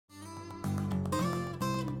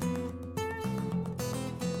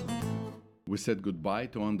We said goodbye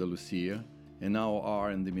to Andalusia and now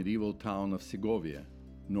are in the medieval town of Segovia,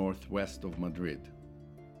 northwest of Madrid.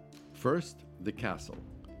 First, the castle,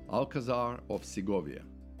 Alcazar of Segovia.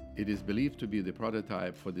 It is believed to be the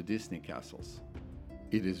prototype for the Disney castles.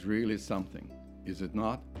 It is really something, is it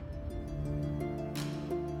not?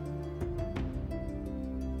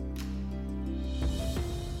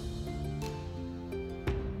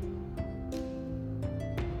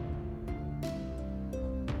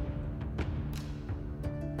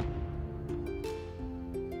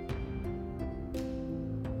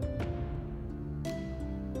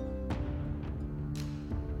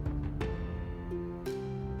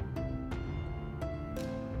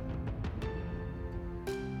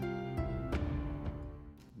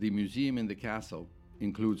 The museum in the castle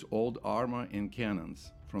includes old armor and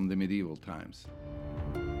cannons from the medieval times.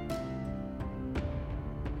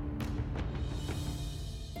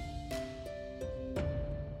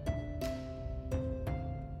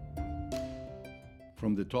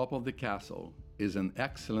 From the top of the castle is an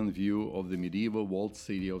excellent view of the medieval walled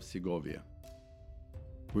city of Segovia.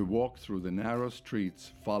 We walk through the narrow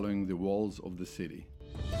streets following the walls of the city.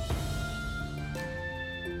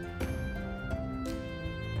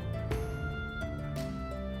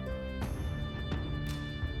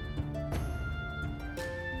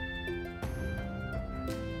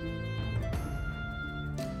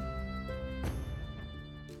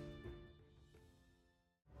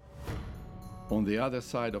 On the other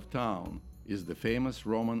side of town is the famous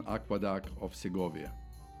Roman Aqueduct of Segovia.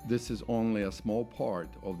 This is only a small part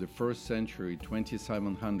of the first century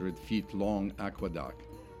 2,700 feet long aqueduct,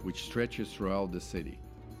 which stretches throughout the city.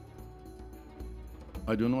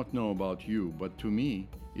 I do not know about you, but to me,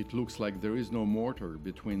 it looks like there is no mortar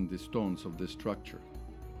between the stones of the structure.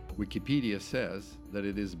 Wikipedia says that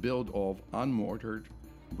it is built of unmortared,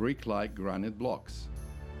 brick-like granite blocks.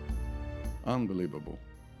 Unbelievable.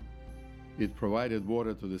 It provided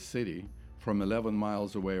water to the city from 11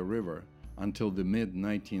 miles away a river until the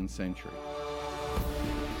mid-19th century.